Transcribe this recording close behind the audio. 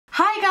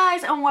Hi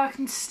guys and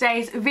welcome to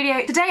today's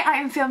video. Today I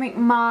am filming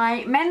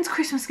my men's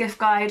Christmas gift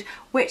guide,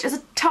 which is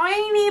a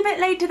tiny bit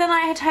later than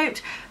I had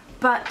hoped,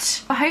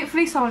 but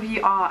hopefully some of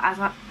you are as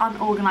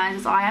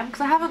unorganised as I am,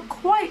 because I haven't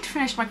quite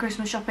finished my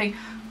Christmas shopping,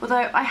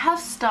 although I have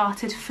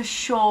started for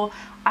sure.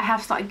 I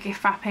have started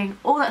gift wrapping,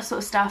 all that sort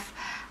of stuff.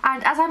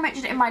 And as I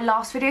mentioned in my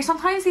last video,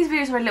 sometimes these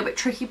videos are a little bit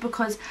tricky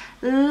because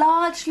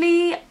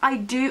largely I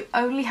do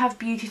only have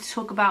beauty to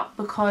talk about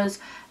because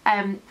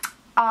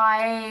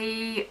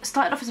I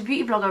started off as a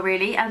beauty blogger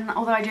really, and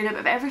although I do a little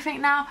bit of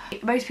everything now,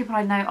 most people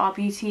I know are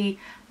beauty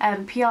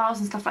PRs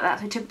and stuff like that,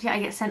 so typically I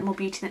get sent more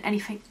beauty than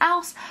anything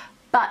else.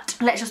 But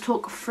let's just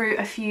talk through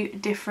a few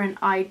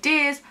different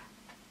ideas,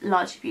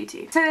 largely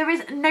beauty. So there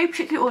is no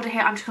particular order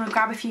here, I'm just going to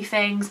grab a few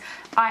things.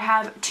 I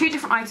have two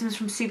different items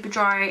from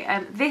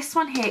Superdry. This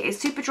one here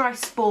is Superdry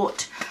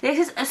Sport. This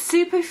is a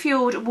super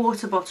fueled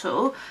water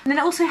bottle, and then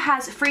it also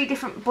has 3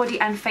 different body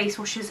and face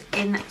washes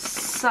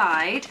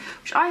inside,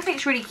 which I think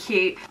is really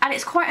cute, and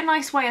it's quite a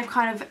nice way of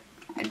kind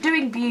of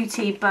doing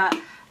beauty but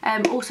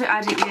also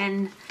adding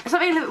in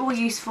something a little bit more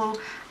useful.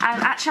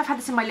 And actually I've had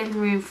this in my living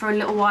room for a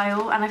little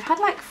while, and I've had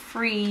like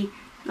 3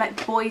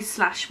 boys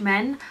slash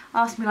men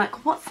ask me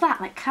like, what's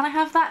that, like can I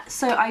have that?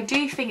 So I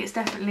do think it's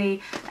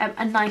definitely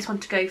a nice one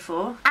to go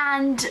for.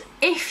 And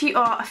if you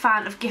are a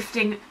fan of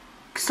gifting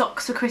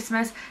socks for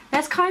Christmas,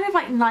 there's kind of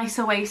like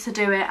nicer ways to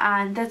do it,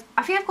 and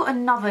I think I've got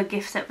another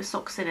gift set with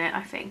socks in it,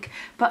 I think,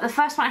 but the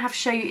first one I have to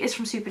show you is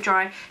from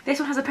Superdry. This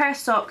one has a pair of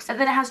socks, and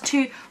then it has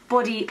 2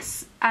 body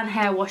and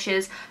hair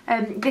washes.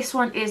 This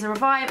one is a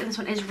Revive and this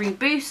one is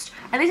Reboost,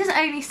 and this is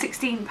only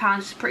 £16,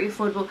 which is pretty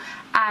affordable,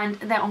 and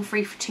they're on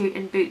 3 for 2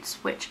 in Boots,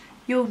 which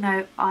you'll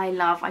know I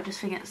love. I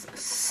just think it's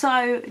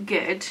so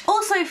good.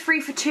 Also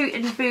 3 for 2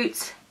 in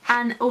Boots,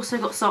 and also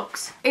got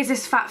socks, is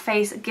this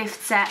FatFace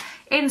Gift Set.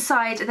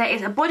 Inside there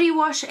is a body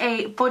wash,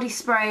 a body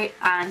spray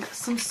and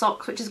some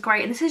socks, which is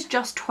great, and this is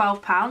just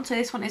 £12, so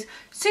this one is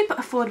super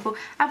affordable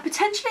and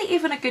potentially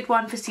even a good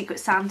one for Secret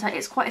Santa.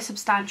 It's quite a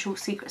substantial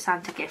Secret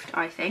Santa gift,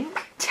 I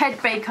think.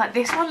 Ted Baker,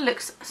 this one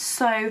looks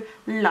so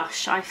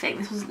lush, I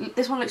think.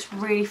 This one looks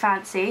really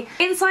fancy.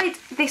 Inside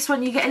this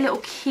one you get a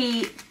little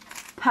key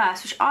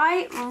purse, which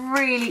I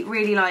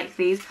really like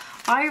these.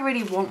 I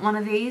really want one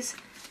of these.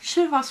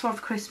 Should have asked for one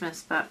for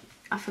Christmas, but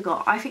I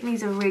forgot. I think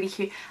these are really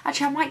cute.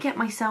 Actually, I might get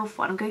myself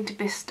one. I'm going to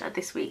Bicester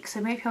this week, so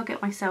maybe I'll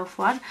get myself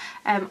one.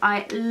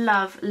 I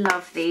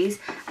love these.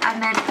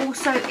 And then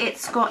also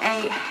it's got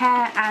a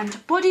hair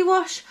and body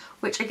wash,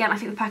 which again, I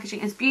think the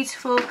packaging is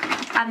beautiful.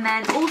 And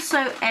then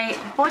also a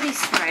body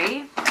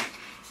spray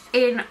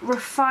in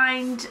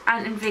Refined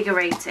and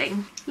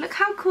Invigorating. Look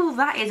how cool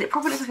that is. It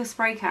probably looks like a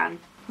spray can.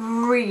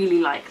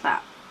 Really like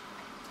that.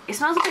 It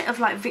smells a bit of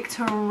like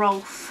Victor and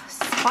Rolf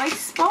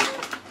Spice Bomb.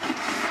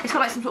 It's got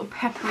like some sort of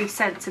peppery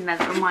scents in there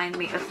that remind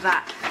me of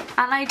that.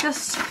 And I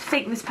just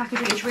think this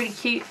packaging is really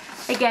cute.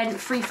 Again,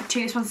 3 for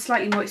 2. This one's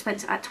slightly more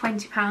expensive at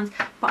 £20,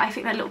 but I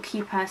think that little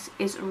key purse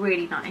is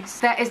really nice.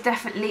 There is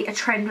definitely a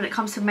trend when it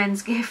comes to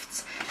men's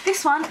gifts.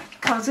 This one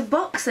comes with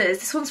boxes.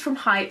 This one's from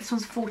Hype. This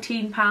one's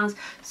 £14.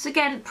 So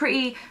again,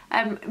 pretty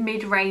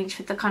mid-range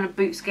for the kind of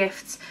Boots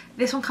gifts.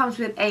 This one comes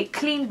with a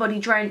clean body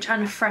drench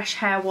and a fresh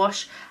hair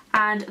wash.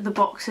 And the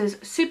boxes,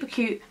 super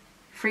cute,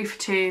 3 for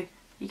 2.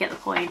 You get the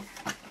point.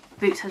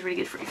 Boots has really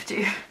good 3 for 2.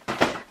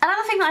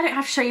 Another thing that I don't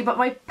have to show you, but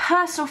my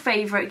personal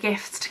favourite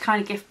gifts to kind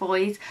of gift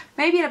boys,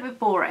 maybe a little bit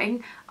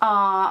boring,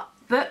 are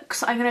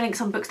books. I'm going to link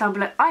some books down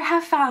below. I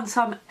have found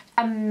some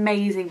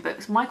amazing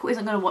books. Michael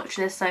isn't going to watch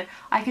this, so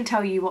I can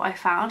tell you what I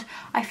found.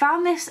 I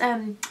found this,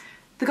 the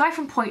guy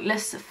from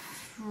Pointless,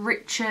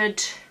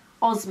 Richard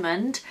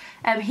Osmond,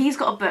 he's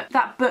got a book.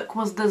 That book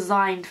was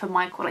designed for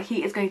Michael. Like,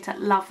 he is going to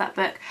love that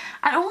book.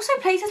 And also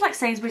places like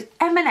Sainsbury's,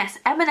 M&S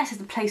is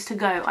the place to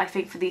go, I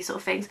think, for these sort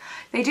of things.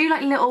 They do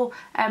like little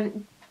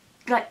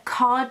like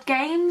card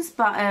games,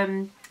 but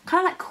kind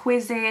of like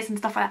quizzes and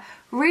stuff like that.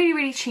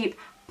 Really cheap,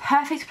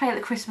 perfect to play at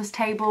the Christmas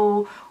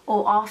table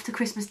or after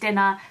Christmas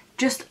dinner.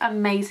 Just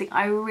amazing.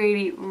 I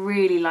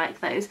really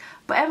like those.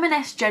 But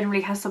M&S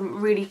generally has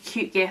some really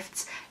cute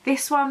gifts.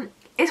 This one's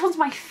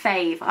my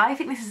fave. I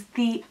think this is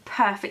the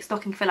perfect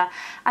stocking filler,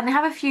 and they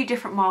have a few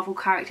different Marvel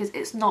characters.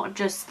 It's not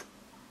just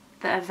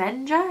the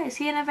Avenger. Is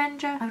he an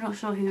Avenger? I'm not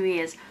sure who he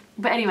is.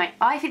 But anyway,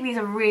 I think these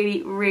are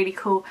really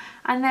cool,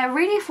 and they're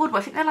really affordable.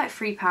 I think they're like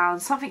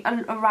 £3, something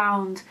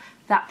around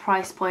that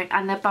price point,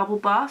 and they're bubble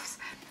baths.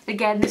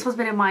 Again, this one's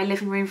been in my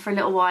living room for a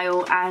little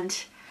while,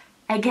 and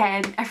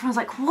again, everyone's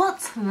like,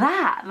 what's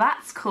that?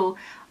 That's cool.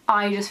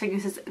 I just think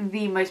this is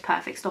the most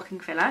perfect stocking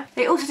filler.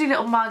 They also do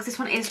little mugs. This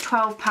one is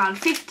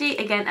 £12.50,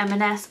 again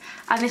M&S,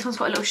 and this one's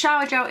got a little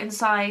shower gel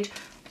inside,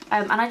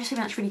 and I just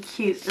think that's really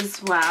cute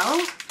as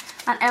well.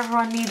 And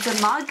everyone needs a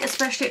mug,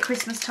 especially at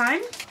Christmas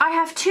time. I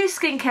have 2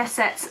 skincare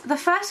sets. The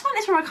first one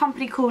is from a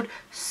company called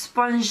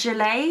Spongelle.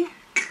 I think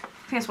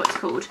that's what it's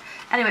called.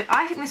 Anyway,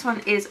 I think this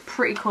one is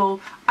pretty cool.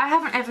 I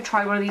haven't ever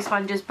tried one of these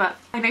sponges, but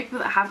I know people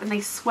that have, and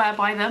they swear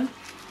by them.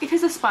 It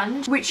is a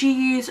sponge which you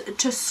use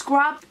to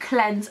scrub,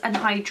 cleanse and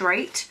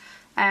hydrate.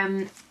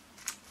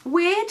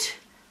 Weird,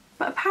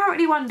 but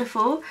apparently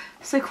wonderful,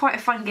 so quite a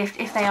fun gift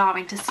if they are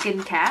into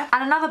skincare.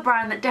 And another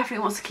brand that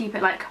definitely wants to keep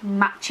it like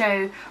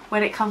macho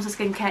when it comes to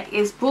skincare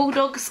is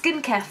Bulldog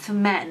Skincare for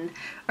men.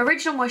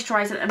 Original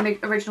moisturiser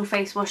and original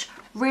face wash,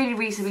 really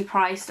reasonably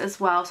priced as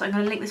well, so I'm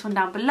going to link this one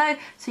down below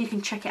so you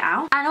can check it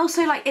out. And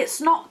also, like,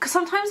 it's not, because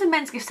sometimes the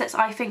men's gift sets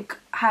I think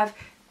have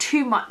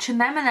too much in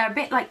them and they're a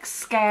bit like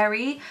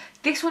scary.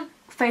 This one,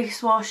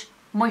 face wash,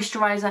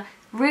 moisturiser,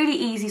 really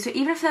easy, so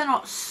even if they're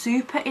not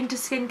super into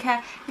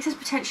skincare, this is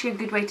potentially a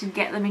good way to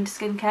get them into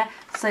skincare,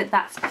 so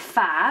that's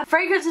fab.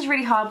 Fragrance is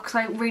really hard because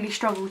I really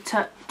struggle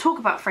to talk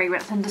about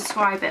fragrance and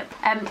describe it.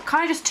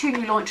 Kind of just two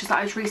new launches that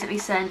I was recently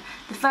sent.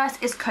 The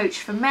first is Coach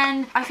for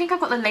Men. I think I've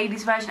got the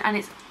ladies version and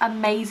it's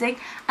amazing,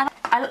 and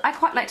I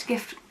quite like to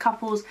gift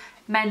couples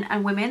men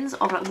and women's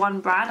of like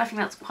one brand. I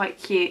think that's quite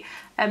cute,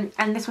 and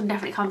this one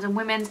definitely comes in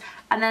women's.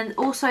 And then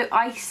also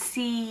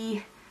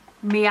Icy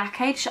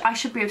Miyake, I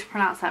should be able to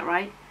pronounce that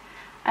right.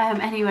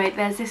 Anyway,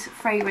 there's this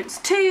fragrance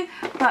too,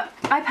 but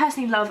I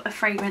personally love a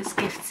fragrance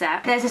gift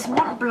set. There's this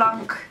Mont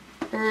Blanc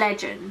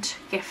Legend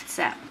gift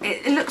set.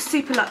 It looks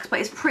super luxe, but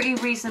it's pretty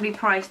reasonably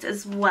priced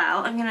as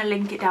well. I'm going to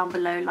link it down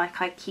below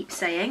like I keep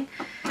saying.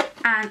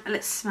 And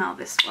let's smell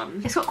this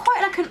one. It's got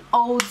quite like an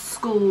old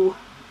school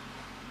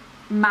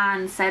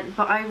man scent,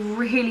 but I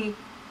really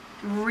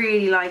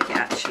like it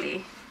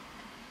actually.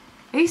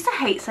 I used to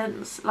hate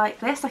scents like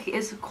this, like it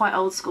is quite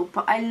old school,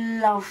 but I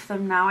love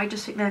them now. I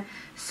just think they're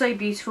so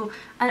beautiful.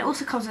 And it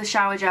also comes with a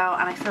shower gel,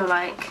 and I feel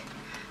like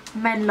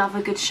men love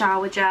a good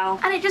shower gel.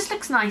 And it just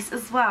looks nice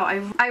as well.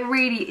 I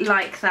really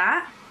like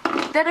that.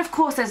 Then of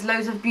course there's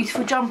loads of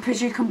beautiful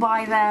jumpers, you can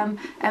buy them.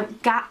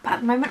 Gap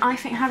at the moment I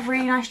think have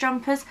really nice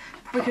jumpers.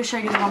 Probably could have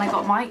shown you the one I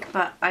got Mike,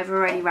 but I've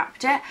already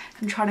wrapped it.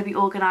 I'm trying to be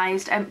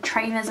organised.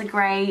 Trainers are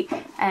great,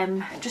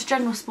 just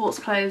general sports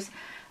clothes.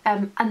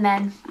 And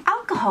then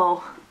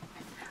alcohol,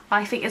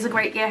 I think is a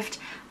great gift.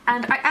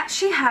 And I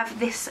actually have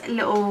this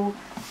little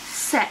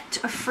set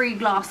of free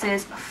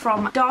glasses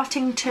from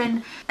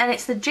Darlington, and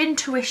it's the Gin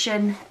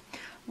Tuition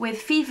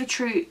with Fever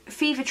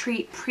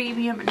Tree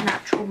Premium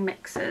Natural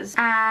Mixers.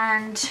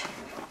 And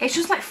it's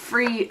just like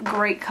 3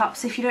 great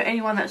cups. If you know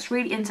anyone that's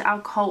really into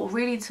alcohol or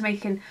really into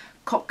making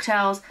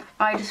cocktails,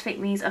 I just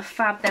think these are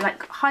fab. They're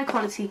like high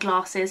quality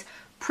glasses,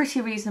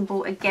 pretty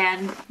reasonable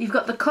again. You've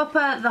got the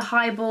copper, the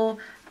highball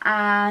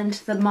and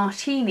the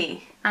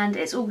martini, and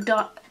it's all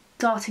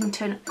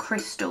Darlington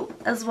crystal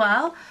as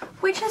well,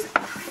 which is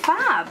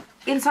fab.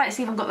 Inside it's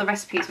even got the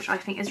recipes, which I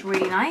think is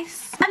really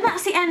nice. And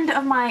that's the end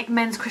of my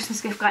men's Christmas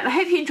gift guide. I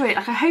hope you enjoyed it.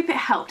 Like, I hope it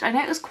helped. I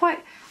know it was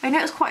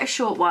quite a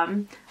short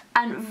one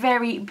and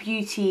very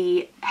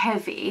beauty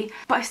heavy,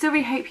 but I still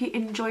really hope you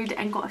enjoyed it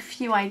and got a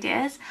few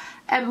ideas.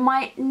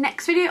 My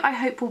next video I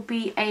hope will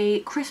be a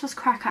Christmas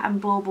cracker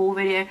and bauble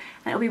video, and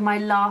it'll be my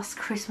last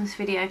Christmas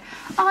video.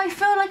 Oh, I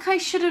feel like I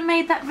should have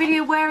made that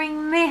video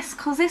wearing this,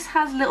 because this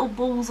has little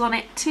balls on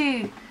it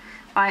too.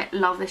 I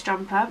love this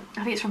jumper.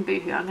 I think it's from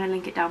Boohoo. I'm going to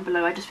link it down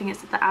below. I just think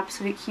it's the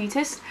absolute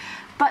cutest.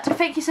 But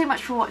thank you so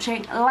much for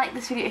watching. Like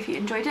this video if you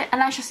enjoyed it,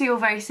 and I shall see you all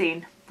very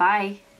soon. Bye.